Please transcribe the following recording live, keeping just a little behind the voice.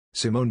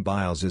Simone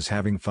Biles is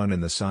having fun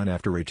in the sun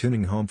after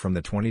returning home from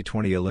the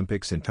 2020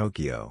 Olympics in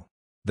Tokyo.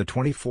 The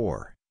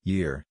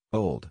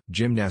 24-year-old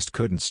gymnast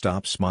couldn't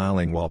stop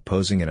smiling while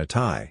posing in a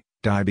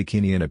tie-dye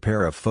bikini in a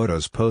pair of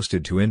photos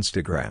posted to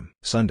Instagram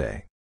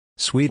Sunday.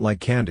 "Sweet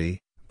like candy,"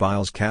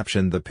 Biles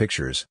captioned the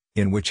pictures,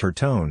 in which her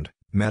toned,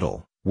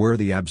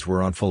 medal-worthy abs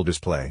were on full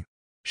display.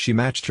 She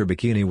matched her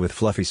bikini with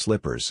fluffy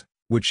slippers,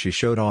 which she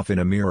showed off in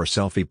a mirror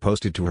selfie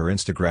posted to her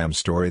Instagram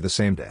story the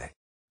same day.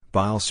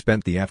 Biles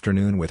spent the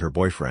afternoon with her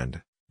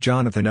boyfriend,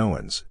 Jonathan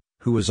Owens,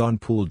 who was on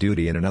pool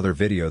duty in another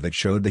video that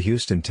showed the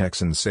Houston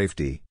Texans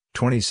safety,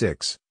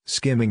 26,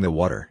 skimming the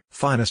water.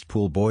 "Finest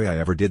pool boy I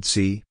ever did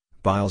see,"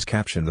 Biles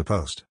captioned the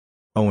post.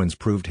 Owens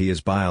proved he is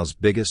Biles'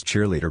 biggest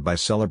cheerleader by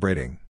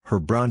celebrating her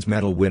bronze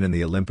medal win in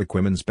the Olympic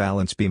women's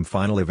balance beam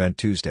final event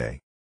Tuesday.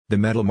 The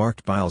medal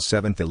marked Biles'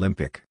 7th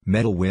Olympic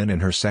medal win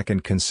and her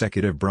 2nd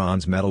consecutive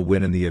bronze medal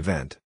win in the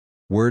event.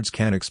 "Words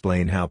can't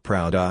explain how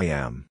proud I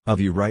am of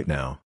you right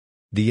now,"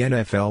 the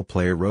NFL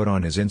player wrote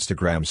on his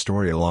Instagram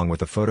story along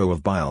with a photo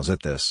of Biles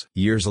at this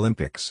year's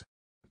Olympics.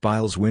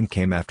 Biles' win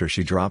came after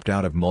she dropped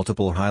out of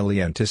multiple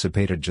highly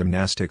anticipated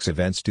gymnastics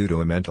events due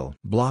to a mental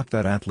block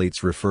that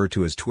athletes refer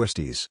to as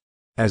twisties.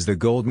 As the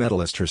gold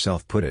medalist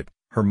herself put it,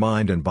 her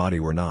mind and body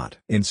were not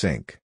in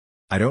sync.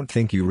 "I don't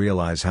think you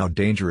realize how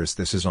dangerous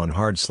this is on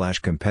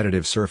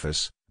hard/competitive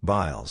surface,"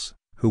 Biles,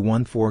 who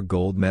won 4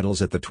 gold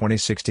medals at the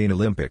 2016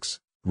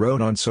 Olympics,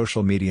 wrote on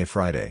social media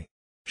Friday.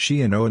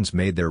 She and Owens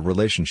made their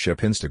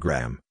relationship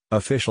Instagram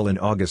official in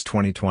August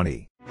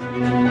 2020.